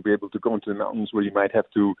 They want to be able to go into the mountains where you might have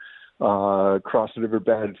to cross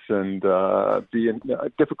riverbeds and be in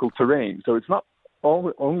difficult terrain. So it's not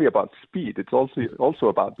only about speed. It's also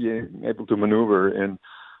about being able to maneuver in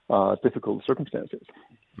difficult circumstances.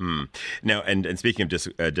 Now, and speaking of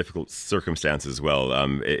difficult circumstances as well,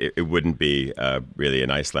 it wouldn't be really an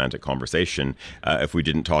Icelandic conversation if we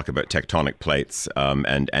didn't talk about tectonic plates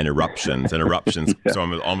and eruptions. And eruptions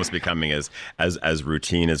so almost becoming as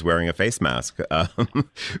routine as wearing a face mask.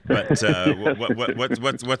 But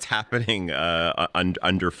what's happening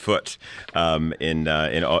underfoot in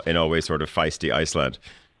always sort of feisty Iceland?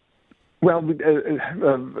 Well,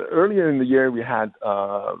 earlier in the year we had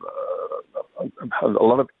a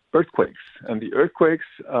lot of earthquakes, and the earthquakes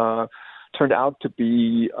turned out to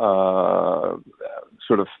be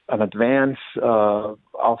sort of an advance of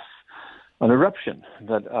an eruption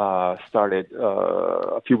that started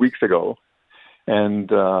a few weeks ago. And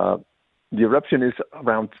the eruption is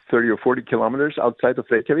around 30 or 40 kilometers outside of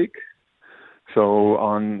Reykjavik. So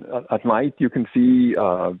at night you can see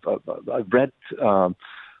a red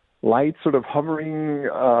light sort of hovering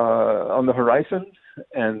on the horizon.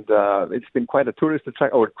 And it's been quite a tourist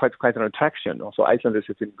attraction, or quite an attraction. Also, Icelanders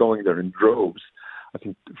have been going there in droves. I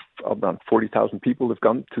think around 40,000 people have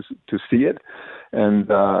gone to see it, and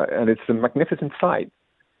it's a magnificent sight.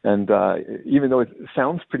 And even though it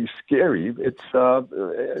sounds pretty scary, it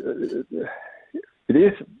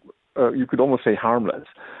is. You could almost say harmless.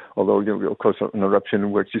 Although, of course, an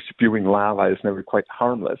eruption where it's just spewing lava is never quite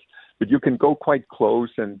harmless. But you can go quite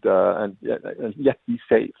close and yet be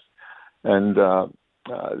safe. And there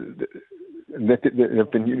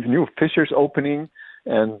have been new fissures opening,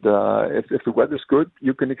 and if the weather's good,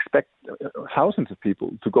 you can expect thousands of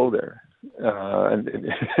people to go there. And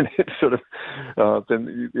it's sort of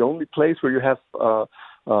then the only place where you have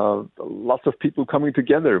lots of people coming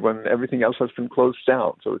together when everything else has been closed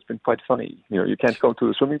down. So it's been quite funny. You can't go to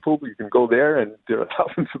the swimming pool, but you can go there, and there are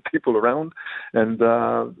thousands of people around. And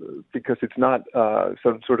because it's not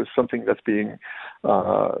sort of something that's being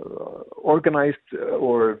organized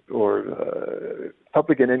or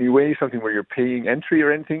public in any way, something where you're paying entry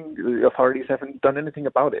or anything, the authorities haven't done anything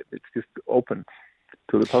about it. It's just open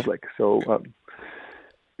to the public. So.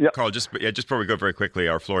 Yeah. Carl, just before we go very quickly,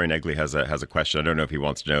 our Florian Egli has a question. I don't know if he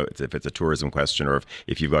wants to know if it's a tourism question or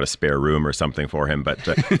if you've got a spare room or something for him. But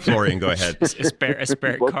Florian, go ahead. A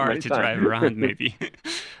spare car to drive around, maybe.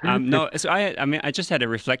 No, so I just had a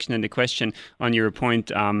reflection on the question on your point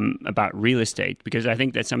about real estate, because I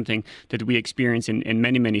think that's something that we experience in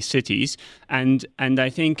many cities, and I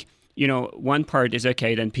think. One part is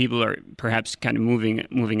okay, then people are perhaps kind of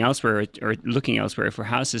moving elsewhere or looking elsewhere for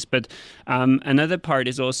houses. But another part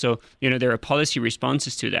is also, there are policy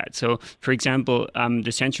responses to that. So, for example,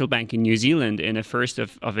 the central bank in New Zealand, in a first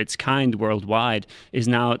of its kind worldwide, is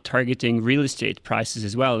now targeting real estate prices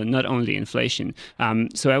as well, and not only inflation.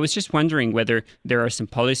 So I was just wondering whether there are some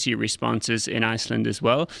policy responses in Iceland as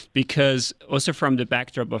well, because also from the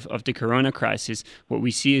backdrop of the corona crisis, what we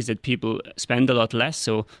see is that people spend a lot less.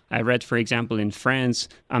 So I read, for example, in France,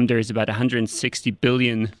 there is about 160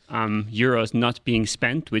 billion euros not being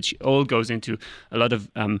spent, which all goes into a lot of,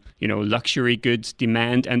 luxury goods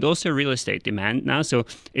demand and also real estate demand now. So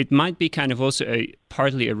it might be kind of also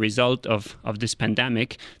partly a result of this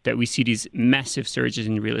pandemic that we see these massive surges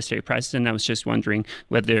in real estate prices. And I was just wondering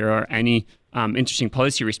whether there are any interesting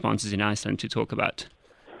policy responses in Iceland to talk about.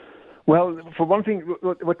 Well, for one thing,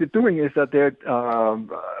 what they're doing is that they're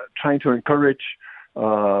trying to encourage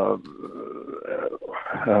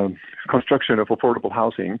construction of affordable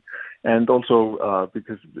housing, and also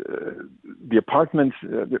because the apartments,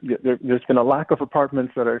 there's been a lack of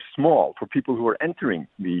apartments that are small for people who are entering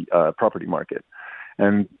the property market,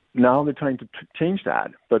 and now they're trying to change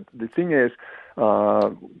that. But the thing is,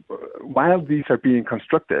 while these are being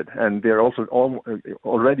constructed, and they're also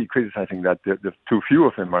already criticizing that the too few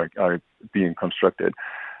of them are being constructed,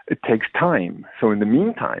 it takes time. So in the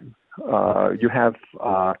meantime, you have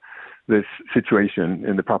this situation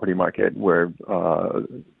in the property market where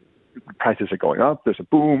prices are going up, there's a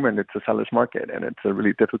boom, and it's a seller's market, and it's a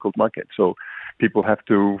really difficult market. So people have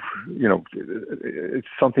to, it's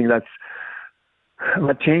something that's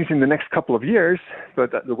not changed in the next couple of years,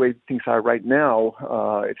 but the way things are right now,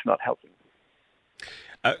 it's not helping.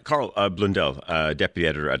 Carl Blundell, deputy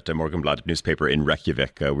editor at Morgenbladet newspaper in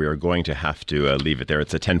Reykjavik. We are going to have to leave it there.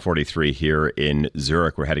 It's 10:43 here in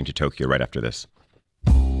Zurich. We're heading to Tokyo right after this.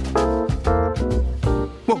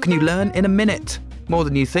 What can you learn in a minute? More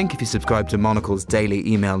than you think if you subscribe to Monocle's daily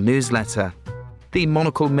email newsletter. The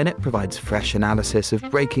Monocle Minute provides fresh analysis of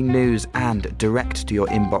breaking news and direct to your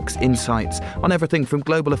inbox insights on everything from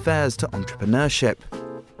global affairs to entrepreneurship.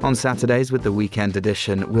 On Saturdays with the weekend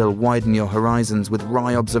edition, we'll widen your horizons with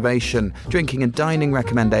Rye observation, drinking and dining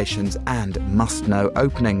recommendations and must-know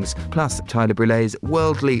openings, plus Tyler Brulet's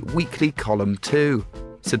worldly weekly column too.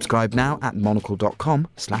 Subscribe now at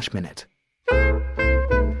monocle.com/minute.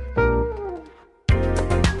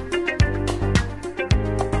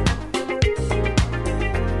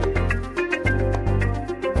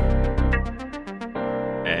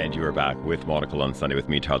 We're back with Monocle on Sunday with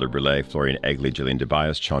me, Tyler Brulet, Florian Egley, Gillian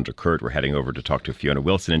DeBias, Chandra Kurt. We're heading over to talk to Fiona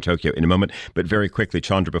Wilson in Tokyo in a moment. But very quickly,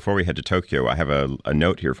 Chandra, before we head to Tokyo, I have a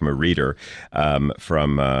note here from a reader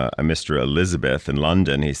from a Mr. Elizabeth in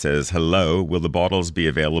London. He says, hello, will the bottles be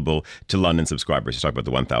available to London subscribers? He's talking about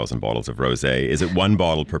the 1,000 bottles of rosé. Is it one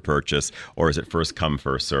bottle per purchase or is it first come,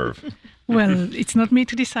 first serve? Well, it's not me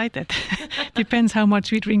to decide that. Depends how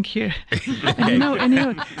much we drink here. Okay.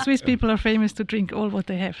 And Swiss people are famous to drink all what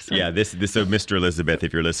they have. So. Yeah, this so Mr. Elizabeth,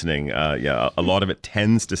 if you're listening, a lot of it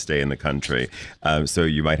tends to stay in the country. So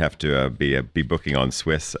you might have to be booking on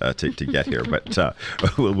Swiss to get here. But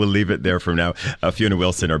we'll leave it there for now. Fiona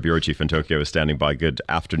Wilson, our bureau chief in Tokyo, is standing by. Good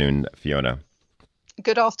afternoon, Fiona.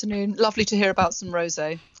 Good afternoon. Lovely to hear about some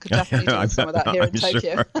rosé. Could definitely do some of that here in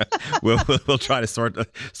Tokyo. Sure. We'll try to sort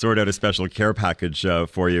out a special care package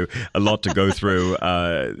for you. A lot to go through.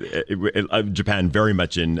 Japan very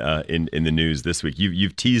much in the news this week.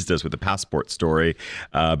 You've teased us with the passport story,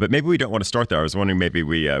 but maybe we don't want to start there. I was wondering, maybe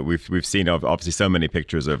we've seen obviously so many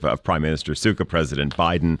pictures of Prime Minister Suga, President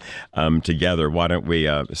Biden together. Why don't we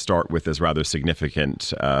start with this rather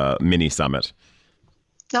significant mini summit?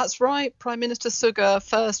 That's right. Prime Minister Suga,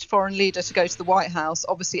 first foreign leader to go to the White House,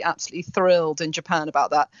 obviously absolutely thrilled in Japan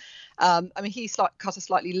about that. He's cut a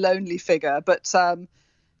slightly lonely figure, but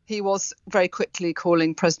he was very quickly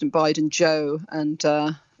calling President Biden Joe, and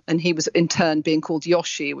he was in turn being called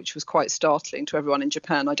Yoshi, which was quite startling to everyone in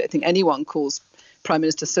Japan. I don't think anyone calls Prime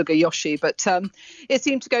Minister Suga Yoshi, but it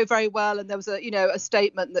seemed to go very well. And there was a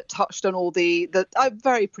statement that touched on all the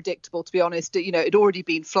very predictable, to be honest. It'd already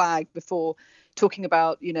been flagged before, talking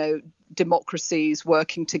about, democracies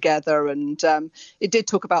working together. And it did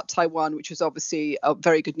talk about Taiwan, which was obviously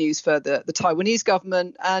very good news for the Taiwanese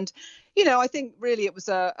government. And, I think really it was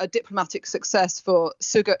a diplomatic success for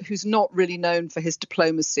Suga, who's not really known for his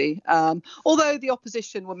diplomacy. Although the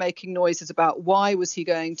opposition were making noises about why was he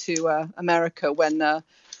going to America when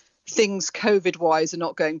things COVID-wise are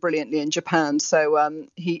not going brilliantly in Japan. So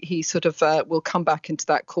he sort of will come back into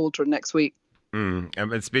that cauldron next week.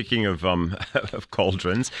 And speaking of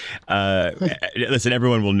cauldrons, listen,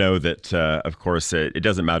 everyone will know that, of course, it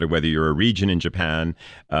doesn't matter whether you're a region in Japan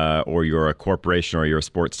or you're a corporation or you're a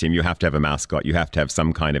sports team. You have to have a mascot. You have to have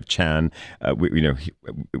some kind of chan.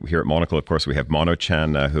 Here at Monocle, of course, we have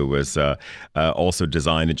Mono-chan, who was also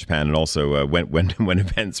designed in Japan, and also when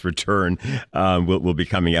events return, will be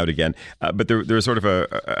coming out again. But there's sort of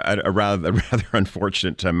a rather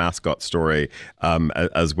unfortunate mascot story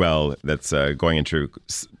as well that's going into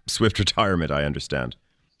swift retirement, I understand.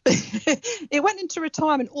 It went into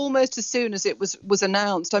retirement almost as soon as it was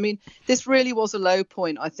announced. I mean, this really was a low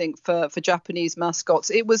point, I think, for Japanese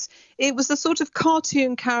mascots. It was a sort of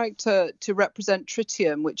cartoon character to represent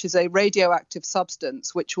tritium, which is a radioactive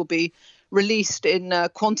substance which will be released in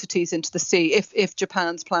quantities into the sea if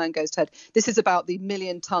Japan's plan goes ahead. This is about the 1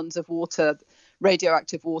 million tons of water,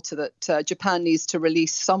 radioactive water, that Japan needs to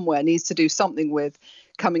release somewhere, needs to do something with,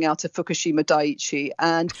 coming out of Fukushima Daiichi.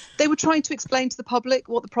 And they were trying to explain to the public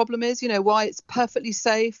what the problem is, why it's perfectly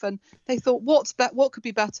safe. And they thought, what could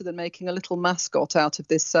be better than making a little mascot out of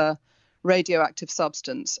this radioactive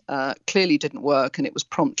substance? Clearly didn't work, and it was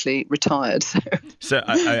promptly retired. So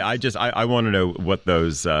I want to know what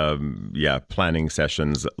those planning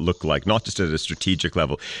sessions look like, not just at a strategic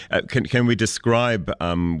level. Can we describe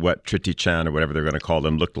what Triti-chan, or whatever they're going to call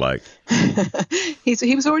them, looked like?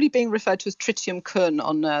 He was already being referred to as Tritium-kun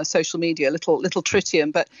on social media, little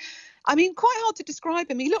Tritium, but I mean, quite hard to describe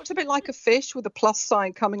him. He looked a bit like a fish with a plus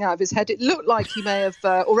sign coming out of his head. It looked like he may have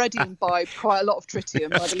already imbibed quite a lot of tritium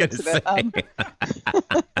by the looks of it.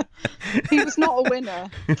 He was not a winner.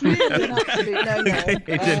 Clearly an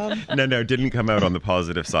absolute no-no. Didn't come out on the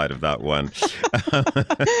positive side of that one.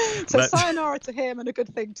 So sayonara to him, and a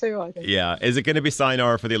good thing too, I think. Yeah. Is it going to be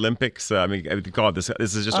sayonara for the Olympics? I mean, God, this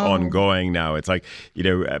is just ongoing now. It's like,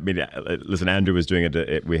 listen, Andrew was doing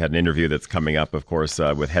it. We had an interview that's coming up, of course,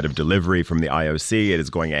 with head of delivery from the IOC. It is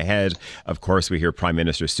going ahead. Of course, we hear Prime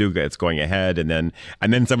Minister Suga, it's going ahead. And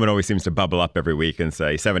then someone always seems to bubble up every week and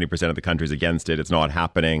say 70% of the country's against it. It's not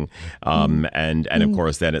happening. And of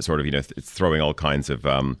course, then it's sort of, it's throwing all kinds of,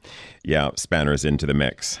 spanners into the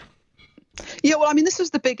mix. Yeah, well, I mean, this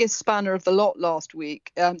was the biggest spanner of the lot last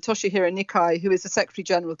week. Toshihiro Nikai, who is the Secretary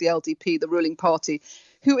General of the LDP, the ruling party,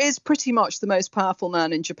 who is pretty much the most powerful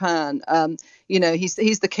man in Japan.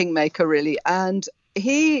 He's the kingmaker, really. And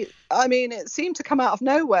it seemed to come out of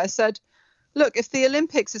nowhere, said, look, if the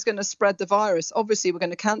Olympics is going to spread the virus, obviously we're going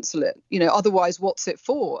to cancel it. Otherwise, what's it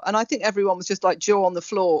for? And I think everyone was just like jaw on the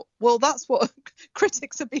floor. Well, that's what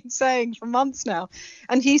critics have been saying for months now.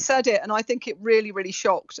 And he said it. And I think it really, really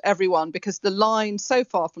shocked everyone, because the line so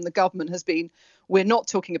far from the government has been, we're not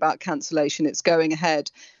talking about cancellation, it's going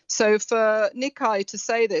ahead. So for Nikai to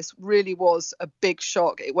say this really was a big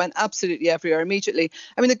shock. It went absolutely everywhere immediately.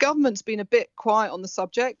 I mean, the government's been a bit quiet on the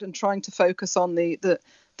subject and trying to focus on the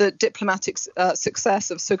diplomatic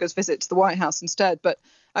success of Suga's visit to the White House instead. But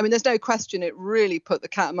I mean, there's no question it really put the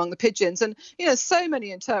cat among the pigeons. And, so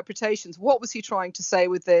many interpretations. What was he trying to say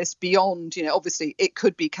with this beyond, obviously it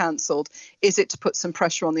could be cancelled? Is it to put some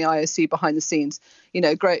pressure on the IOC behind the scenes?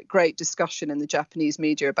 Great discussion in the Japanese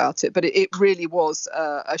media about it. But it really was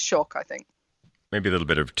a shock, I think. Maybe a little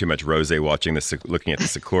bit of too much rosé watching this, looking at the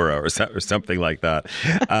sakura or something like that.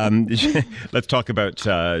 Let's talk about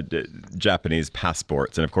Japanese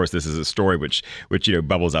passports, and of course, this is a story which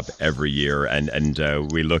bubbles up every year, and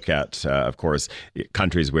we look at, of course,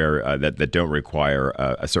 countries where that don't require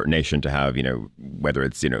a certain nation to have, whether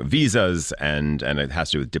it's visas and it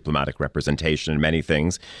has to do with diplomatic representation and many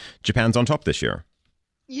things. Japan's on top this year.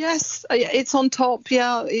 Yes, it's on top.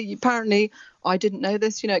 Yeah, apparently. I didn't know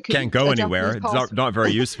this. It can't go anywhere. It's not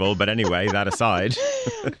very useful. But anyway, that aside.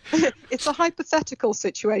 It's a hypothetical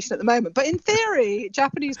situation at the moment. But in theory,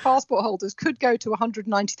 Japanese passport holders could go to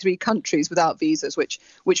 193 countries without visas, which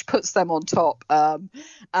puts them on top,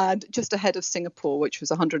 and just ahead of Singapore, which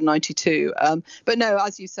was 192. But no,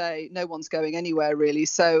 as you say, no one's going anywhere really.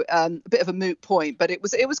 So a bit of a moot point. But it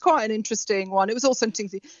was quite an interesting one. It was also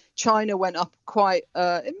interesting. China went up quite.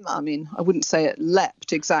 I wouldn't say it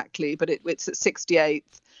leapt exactly, but it's at 68th.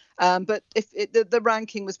 But the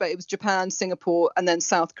ranking was, it was Japan, Singapore, and then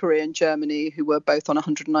South Korea and Germany, who were both on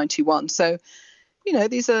 191. So,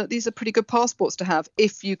 these are pretty good passports to have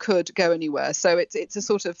if you could go anywhere. So it's a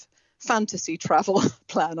sort of fantasy travel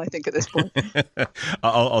plan, I think, at this point.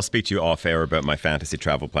 I'll speak to you off air about my fantasy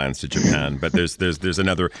travel plans to Japan, but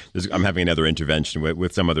I'm having another intervention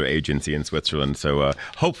with some other agency in Switzerland, so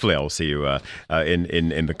hopefully I'll see you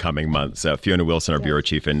in the coming months. Fiona Wilson, our bureau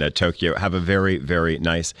chief in Tokyo. Have a very, very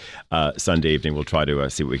nice Sunday evening. We'll try to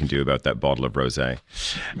see what we can do about that bottle of rosé.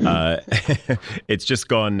 It's just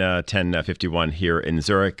gone 10:51 here in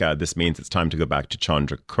Zurich. This means it's time to go back to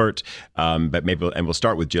Chandra Kurt, but we'll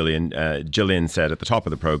start with Gillian. Gillian said at the top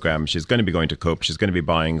of the program she's going to be going to Coop. She's going to be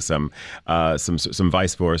buying some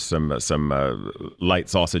Weisswurst, some light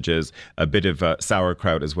sausages, a bit of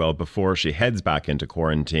sauerkraut as well before she heads back into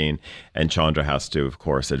quarantine. And Chandra has to, of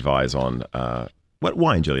course, advise on what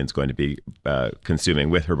wine Gillian's going to be consuming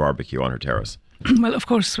with her barbecue on her terrace. Well, of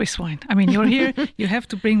course, Swiss wine. I mean, you're here, you have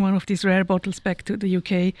to bring one of these rare bottles back to the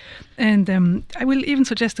UK. And I will even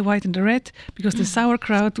suggest the white and the red, because the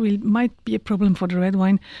sauerkraut might be a problem for the red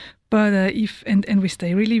wine. But if we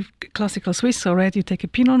stay really classical Swiss, so red, you take a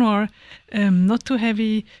Pinot Noir, not too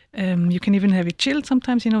heavy. You can even have it chilled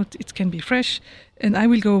sometimes, it can be fresh. And I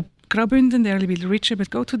will go Graubünden, they're a little bit richer, but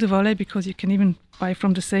go to the Valais, because you can even buy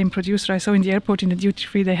from the same producer. I saw in the airport, in the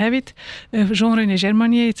duty-free, they have it. Jean-René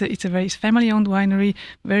Germanier, it's a very family-owned winery,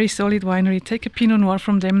 very solid winery. Take a Pinot Noir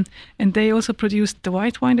from them. And they also produced the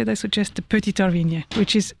white wine that I suggest, the Petit Arvigne,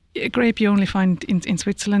 which is a grape you only find in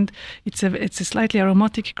Switzerland. It's a slightly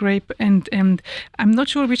aromatic grape, and I'm not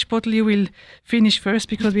sure which bottle you will finish first,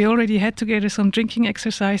 because we already had together some drinking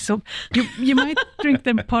exercise. So you might drink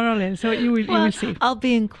them parallel. So you will see. I'll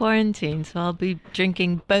be in quarantine, so I'll be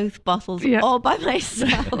drinking both bottles all by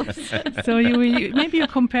myself. So maybe you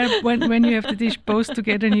compare when you have the dish both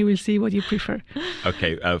together, and you will see what you prefer.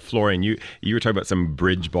 Okay, Florian, you were talking about some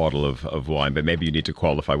bridge bottle of wine, but maybe you need to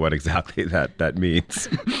qualify what exactly that means.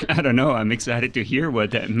 I don't know. I'm excited to hear what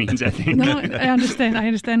that means, I think. No, I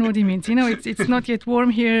understand what he means. It's not yet warm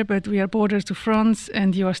here, but we are borders to France,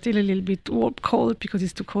 and you are still a little bit cold because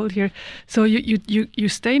it's too cold here. So you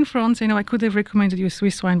stay in France. I could have recommended you a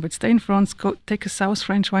Swiss wine, but stay in France. Go take a South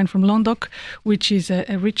French wine from Languedoc, which is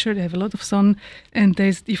a richer. They have a lot of sun, and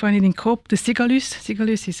you find it in Coop. The Cigallus.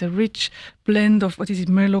 Cigallus is a rich blend of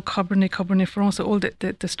Merlot, Cabernet Franc, so all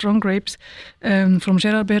the strong grapes from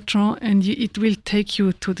Gérard Bertrand, and it will take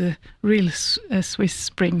you to the real Swiss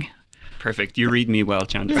spring. Perfect. You read me well,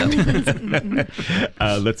 Chandra.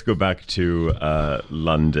 Let's go back to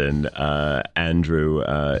London. Andrew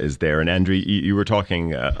is there. And Andrew, you were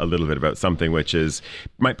talking a little bit about something which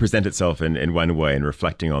might present itself in one way, and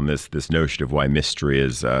reflecting on this notion of why mystery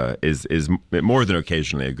is more than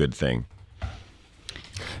occasionally a good thing.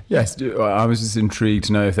 Yes, I was just intrigued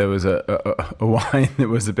to know if there was a wine that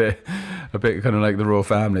was a bit kind of like the royal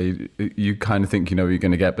family. You kind of think you know what you're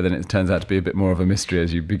going to get, but then it turns out to be a bit more of a mystery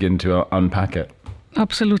as you begin to unpack it.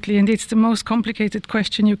 Absolutely, and it's the most complicated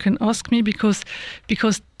question you can ask me because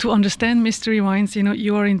to understand mystery wines,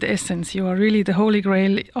 you are in the essence. You are really the holy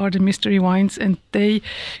grail are the mystery wines, and they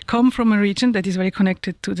come from a region that is very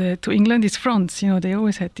connected to England. It's France. They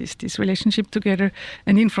always had this relationship together.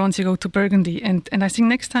 And in France, you go to Burgundy, and I think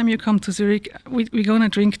next time you come to Zurich, we're gonna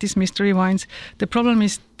drink these mystery wines. The problem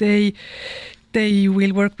is they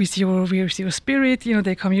will work with your spirit.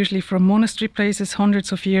 They come usually from monastery places,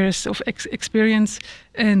 hundreds of years of experience.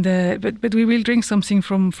 And but we will drink something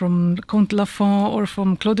from Comte Lafon or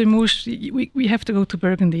from Clos de Mouche. We have to go to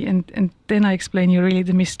Burgundy, and then I explain you really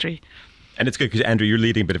the mystery. And it's good because, Andrew, you're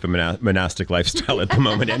leading a bit of a monastic lifestyle at the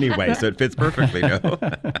moment anyway, so it fits perfectly, no?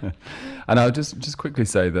 And I'll just quickly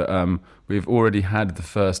say that we've already had the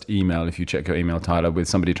first email, if you check your email, Tyler, with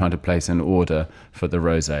somebody trying to place an order for the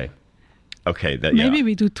rosé. Okay, maybe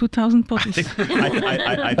we do 2,000 bottles.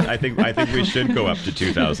 I think we should go up to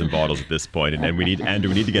 2,000 bottles at this point, and we need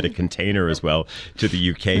to get a container as well to the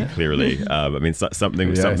UK. Clearly,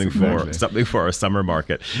 something for our summer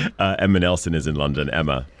market. Emma Nelson is in London.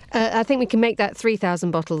 Emma. I think we can make that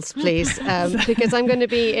 3,000 bottles, please, because I'm going to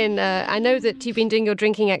be in... I know that you've been doing your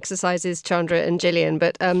drinking exercises, Chandra and Gillian,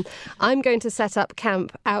 but I'm going to set up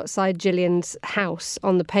camp outside Gillian's house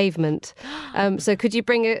on the pavement. So could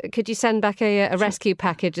you send back a rescue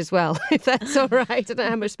package as well, if that's all right? I don't know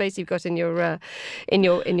how much space you've got in your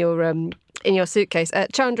suitcase.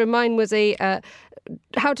 Chandra, mine was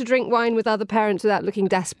how to drink wine with other parents without looking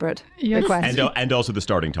desperate. Yes. Request. And also the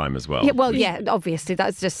starting time as well. Yeah, obviously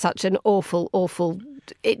that's just such an awful.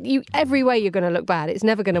 Every way you're going to look bad. It's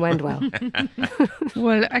never going to end well.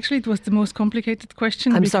 Well, actually, it was the most complicated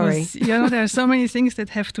question. I'm sorry. There are so many things that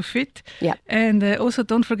have to fit. Yeah. And also,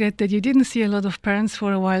 don't forget that you didn't see a lot of parents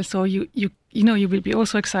for a while, so you will be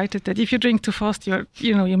also excited that if you drink too fast,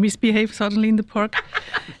 you misbehave suddenly in the park.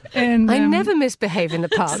 And I never misbehave in the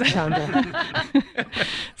park, Chandra.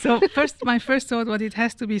 So my first thought was it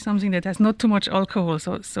has to be something that has not too much alcohol,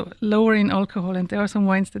 so lower in alcohol. And there are some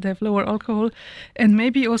wines that have lower alcohol, and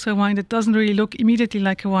maybe also a wine that doesn't really look immediately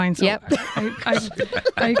like a wine. So yep.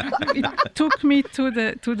 It took me to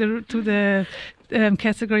the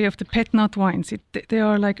category of the pet nut wines. They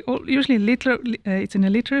are like usually liter. It's in a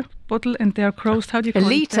liter bottle, and they are closed. How do you call it? A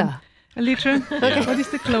liter. A liter? Yeah. What is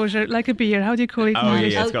the closure? Like a beer. How do you call it? Oh,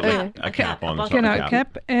 yeah, it's got like a cap on the top. A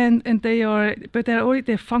cap. And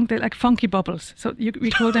they're like funky bubbles. So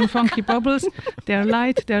we call them funky bubbles. They're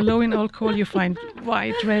light, they're low in alcohol. You find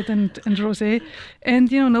white, red, and rosé.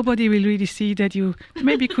 And, nobody will really see that you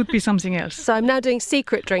maybe could be something else. So I'm now doing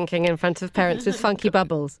secret drinking in front of parents with funky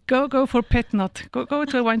bubbles. Go for pet nut. Go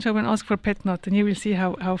to a wine shop and ask for pet nut, and you will see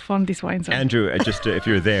how fun these wines are. Andrew, just if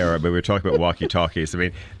you're there, we were talking about walkie-talkies. I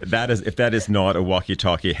mean, if that is not a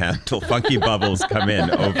walkie-talkie handle, funky bubbles come in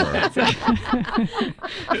over.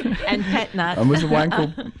 And pet nut. And was the wine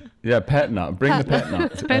called? Yeah, pet nut. Bring the pet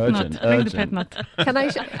nut. It's urgent. Bring the pet nut. Can I?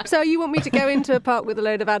 So you want me to go into a park with a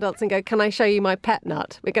load of adults and go, "Can I show you my pet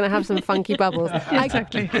nut? We're going to have some funky bubbles."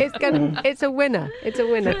 Exactly. It's a winner. It's a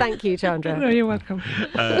winner. Thank you, Chandra. Oh, you're welcome.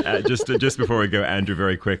 Just before we go, Andrew,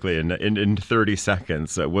 very quickly, in 30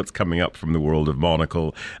 seconds, what's coming up from the world of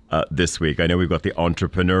Monocle this week? I know we've got The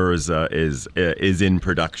Entrepreneurs is in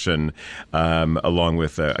production, along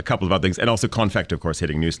with a couple of other things, and also Confect, of course,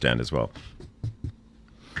 hitting newsstand as well.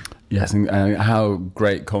 Yes, and how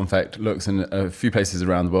great Confect looks, and a few places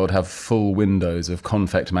around the world have full windows of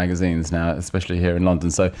Confect magazines now, especially here in London.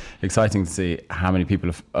 So exciting to see how many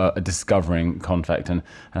people are discovering Confect and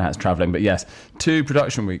how it's travelling. But yes, 2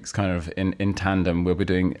 production weeks kind of in tandem. We'll be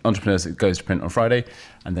doing Entrepreneurs that goes to print on Friday,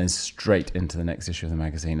 and then straight into the next issue of the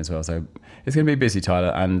magazine as well. So it's going to be busy,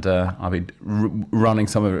 Tyler, and I'll be running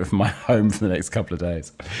some of it from my home for the next couple of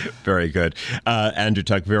days. Very good. Andrew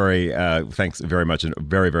Tuck, thanks very much, and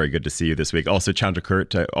very, very good good to see you this week. Also, Chandra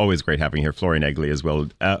Kurt, always great having you here. Florian Egley as well.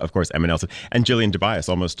 Of course, Emma Nelson. And Gillian Tobias,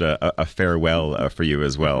 almost a farewell for you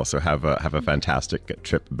as well. So have a fantastic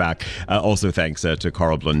trip back. Also, thanks to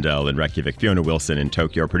Carl Blundell in Reykjavik, Fiona Wilson in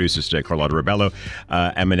Tokyo, our producers today, Carlotta Rebello,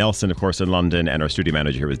 Emma Nelson, of course, in London, and our studio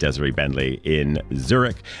manager here was Desiree Bentley in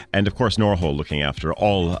Zurich. And of course, Nora Hole looking after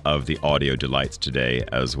all of the audio delights today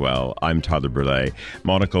as well. I'm Tyler Brûlé.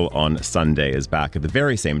 Monocle on Sunday is back at the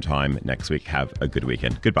very same time next week. Have a good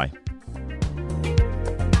weekend. Goodbye.